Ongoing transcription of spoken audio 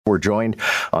We're joined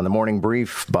on the morning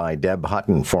brief by Deb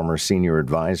Hutton, former senior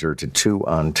advisor to 2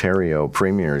 Ontario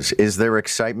premiers. Is there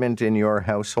excitement in your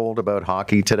household about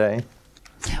hockey today?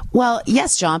 Well,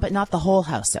 yes, John, but not the whole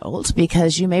household,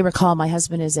 because you may recall my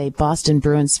husband is a Boston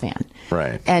Bruins fan.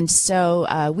 Right. And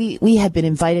so we had been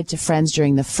invited to friends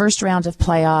during the first round of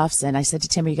playoffs, and I said to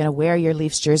Tim, are you going to wear your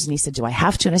Leafs jersey? And he said, do I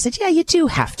have to? And I said, yeah, you do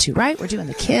have to, right? We're doing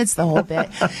the kids, the whole bit.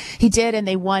 He did, and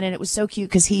they won, and it was so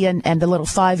cute because he and the little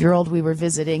 5-year-old we were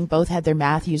visiting both had their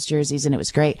Matthews jerseys, and it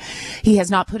was great. He has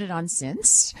not put it on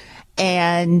since.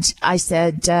 And I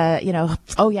said,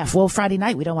 oh, yeah, well, Friday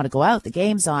night, we don't want to go out. The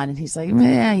game's on. And he's like,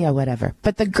 yeah, whatever.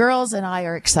 But the girls and I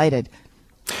are excited.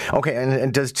 Okay,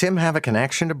 and does Tim have a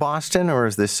connection to Boston, or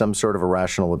is this some sort of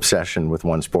irrational obsession with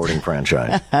one sporting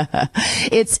franchise?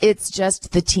 It's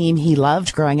just the team he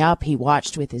loved growing up. He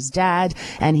watched with his dad,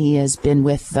 and he has been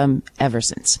with them ever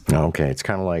since. Okay, it's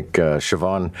kind of like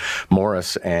Siobhan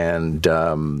Morris and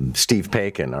Steve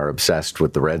Paikin are obsessed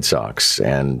with the Red Sox,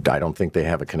 and I don't think they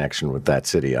have a connection with that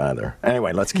city either.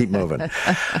 Anyway, let's keep moving.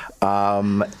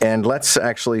 And let's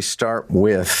actually start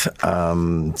with,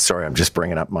 sorry, I'm just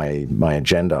bringing up my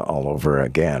agenda all over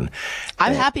again.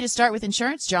 I'm happy to start with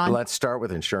insurance, John. Let's start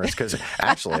with insurance, because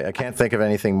actually I can't think of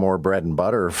anything more bread and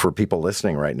butter for people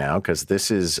listening right now, because this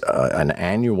is an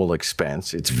annual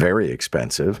expense. It's very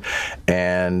expensive,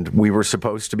 and we were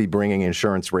supposed to be bringing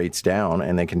insurance rates down,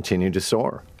 and they continue to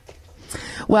soar.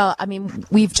 Well, I mean,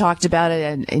 we've talked about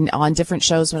it and on different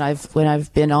shows when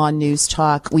I've been on News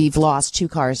Talk. We've lost 2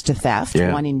 cars to theft,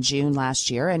 one in June last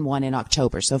year and one in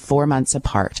October, so 4 months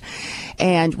apart.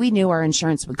 And we knew our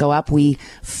insurance would go up. We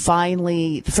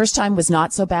finally, the first time was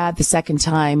not so bad. The second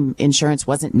time, insurance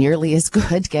wasn't nearly as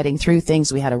good getting through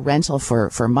things. We had a rental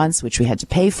for months, which we had to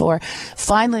pay for.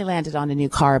 Finally landed on a new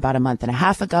car about a month and a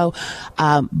half ago,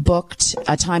 booked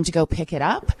a time to go pick it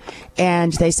up.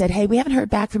 And they said, hey, we haven't heard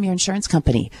back from your insurance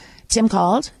company. Tim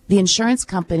called. The insurance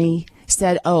company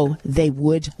said, oh, they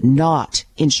would not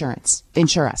insure us.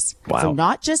 Wow. So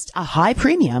not just a high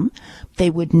premium, they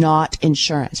would not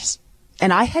insure us.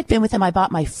 And I had been with them. I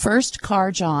bought my first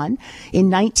car, John,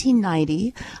 in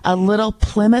 1990, a little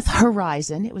Plymouth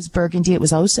Horizon. It was burgundy. It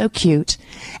was oh so cute.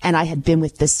 And I had been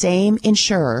with the same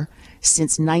insurer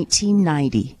since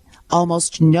 1990.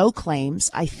 Almost no claims.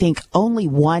 I think only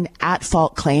one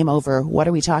at-fault claim over, what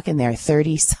are we talking there,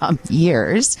 30-some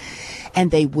years. And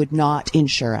they would not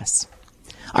insure us.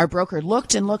 Our broker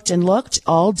looked and looked and looked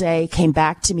all day, came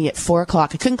back to me at 4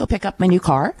 o'clock. I couldn't go pick up my new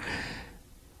car.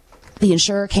 The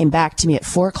insurer came back to me at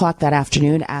 4 o'clock that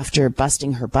afternoon after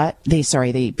busting her butt.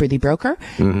 The broker.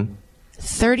 Mm-hmm.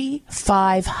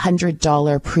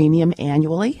 $3,500 premium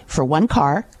annually for one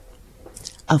car.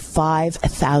 A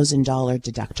 $5,000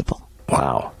 deductible.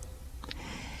 Wow.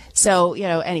 So,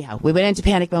 anyhow, we went into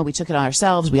panic mode. We took it on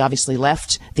ourselves. We obviously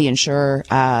left the insurer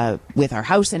with our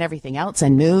house and everything else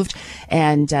and moved.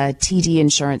 And TD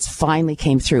Insurance finally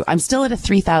came through. I'm still at a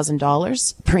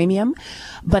 $3,000 premium,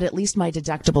 but at least my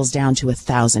deductible's down to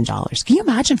 $1,000. Can you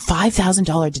imagine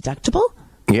 $5,000 deductible?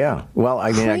 Yeah. Well, I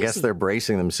mean, Crazy. I guess they're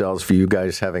bracing themselves for you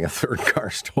guys having a third car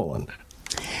stolen.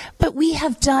 But we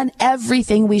have done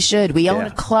everything we should. We own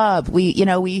a club. You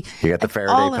got the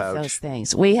Faraday all pouch. All of those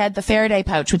things. We had the Faraday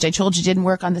pouch, which I told you didn't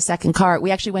work on the second car.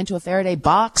 We actually went to a Faraday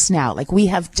box now. Like, we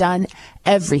have done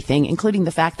everything, including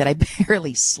the fact that I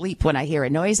barely sleep when I hear a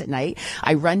noise at night.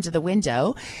 I run to the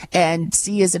window and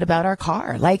see, is it about our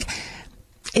car? Like,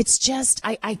 it's just,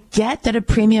 I get that a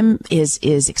premium is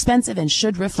expensive and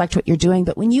should reflect what you're doing,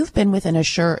 but when you've been with an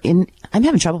I'm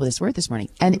having trouble with this word this morning,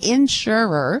 an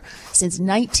insurer since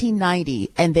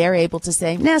 1990, and they're able to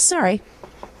say, nah, sorry,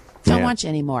 don't want you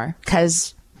anymore,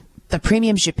 because the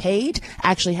premiums you paid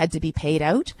actually had to be paid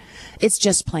out. It's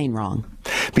just plain wrong.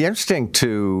 Be interesting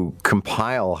to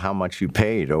compile how much you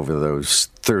paid over those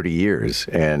 30 years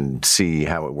and see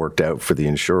how it worked out for the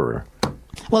insurer.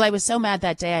 Well, I was so mad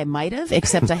that day I might have,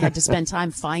 except I had to spend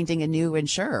time finding a new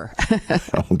insurer.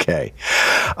 Okay.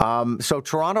 So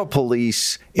Toronto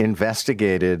police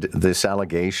investigated this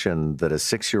allegation that a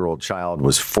 6-year-old child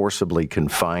was forcibly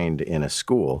confined in a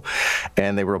school,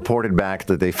 and they reported back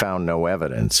that they found no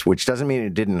evidence, which doesn't mean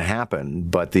it didn't happen,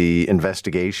 but the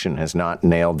investigation has not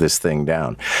nailed this thing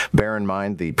down. Bear in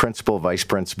mind, the principal, vice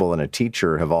principal, and a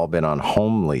teacher have all been on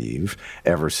home leave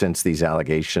ever since these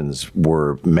allegations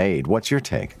were made. What's your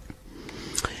take?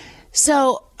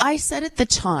 So I said at the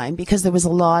time, because there was a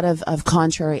lot of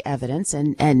contrary evidence,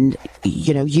 and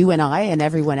you and I and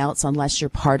everyone else, unless you're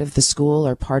part of the school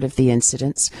or part of the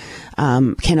incidents,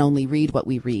 can only read what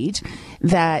we read,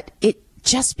 that it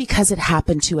just because it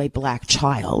happened to a black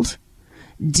child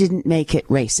didn't make it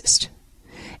racist.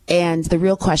 And the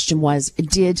real question was,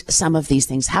 did some of these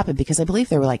things happen? Because I believe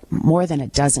there were like more than a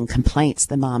dozen complaints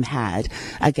the mom had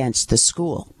against the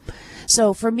school.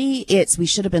 So for me, we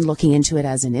should have been looking into it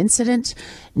as an incident,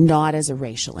 not as a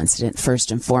racial incident,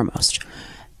 first and foremost.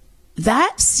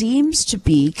 That seems to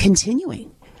be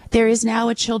continuing. There is now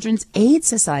a Children's Aid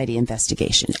Society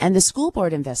investigation, and the school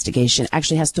board investigation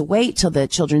actually has to wait till the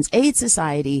Children's Aid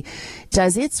Society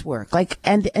does its work.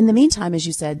 And in the meantime, as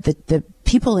you said, the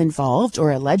people involved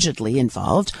or allegedly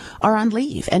involved are on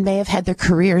leave and may have had their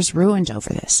careers ruined over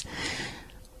this.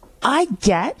 I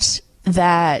get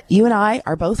that you and I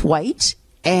are both white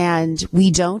and we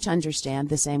don't understand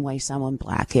the same way someone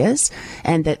black is,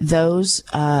 and that those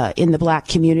in the black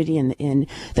community and in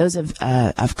those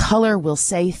of color will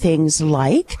say things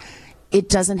like, it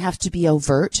doesn't have to be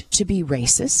overt to be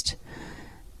racist.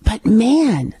 But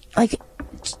man,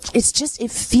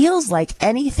 it feels like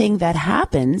anything that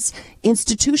happens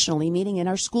institutionally, meaning in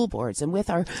our school boards and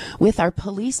with our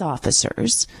police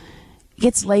officers,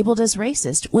 gets labeled as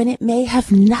racist when it may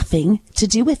have nothing to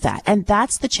do with that. And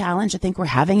that's the challenge I think we're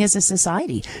having as a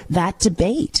society, that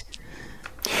debate.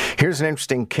 Here's an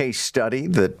interesting case study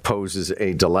that poses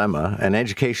a dilemma. An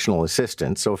educational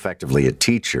assistant, so effectively a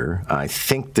teacher, I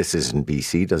think this is in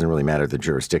BC, doesn't really matter the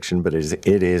jurisdiction, but it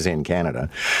is in Canada.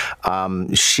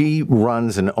 She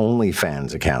runs an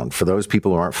OnlyFans account. For those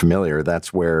people who aren't familiar,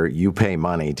 that's where you pay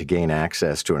money to gain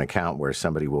access to an account where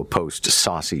somebody will post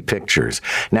saucy pictures.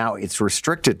 Now, it's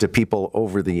restricted to people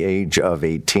over the age of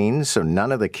 18, so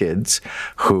none of the kids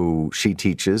who she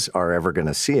teaches are ever going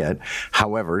to see it.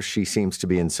 However, she seems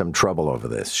to be in some trouble over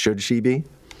this. Should she be?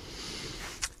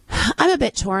 I'm a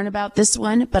bit torn about this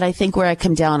one, but I think where I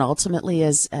come down ultimately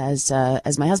is, as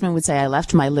my husband would say, I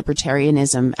left my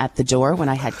libertarianism at the door when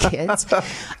I had kids.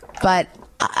 But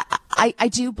I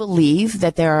do believe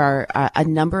that there are a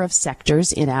number of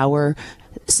sectors in our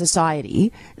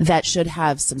society that should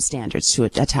have some standards to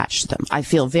attach to them. I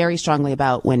feel very strongly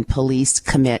about when police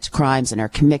commit crimes and are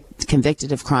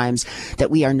convicted of crimes that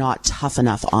we are not tough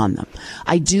enough on them.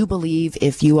 I do believe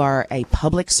if you are a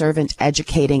public servant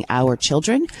educating our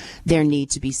children, there need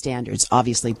to be standards,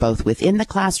 obviously both within the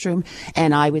classroom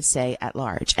and I would say at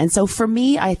large. And so for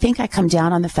me, I think I come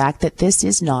down on the fact that this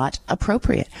is not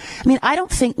appropriate. I mean, I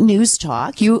don't think news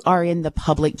talk, you are in the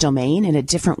public domain in a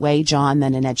different way, John,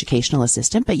 than an educational assistant,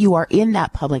 but you are in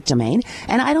that public domain.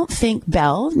 And I don't think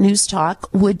Bell News Talk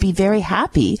would be very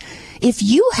happy if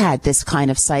you had this kind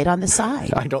of site on the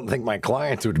side. I don't think my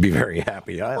clients would be very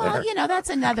happy either. Well, that's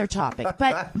another topic.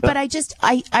 But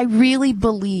I really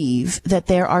believe that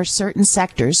there are certain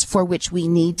sectors for which we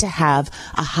need to have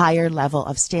a higher level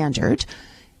of standard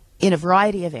in a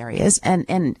variety of areas.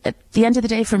 And at the end of the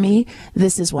day, for me,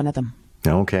 this is one of them.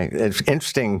 Okay. It's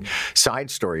interesting side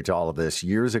story to all of this.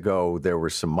 Years ago, there were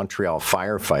some Montreal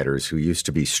firefighters who used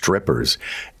to be strippers.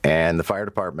 And the fire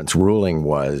department's ruling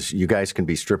was, you guys can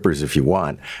be strippers if you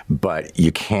want, but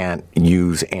you can't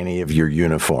use any of your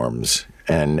uniforms.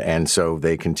 And so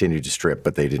they continued to strip,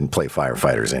 but they didn't play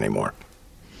firefighters anymore.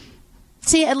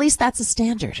 See, at least that's a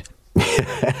standard.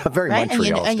 Very right?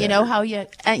 Montreal and you know how you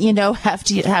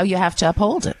have to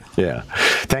uphold it. Yeah.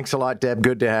 Thanks a lot, Deb.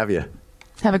 Good to have you.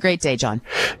 Have a great day, John.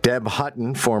 Deb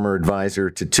Hutton, former advisor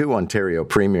to 2 Ontario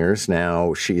premiers.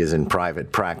 Now she is in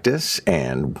private practice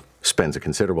and spends a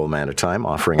considerable amount of time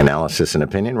offering analysis and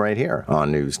opinion right here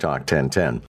on News Talk 1010.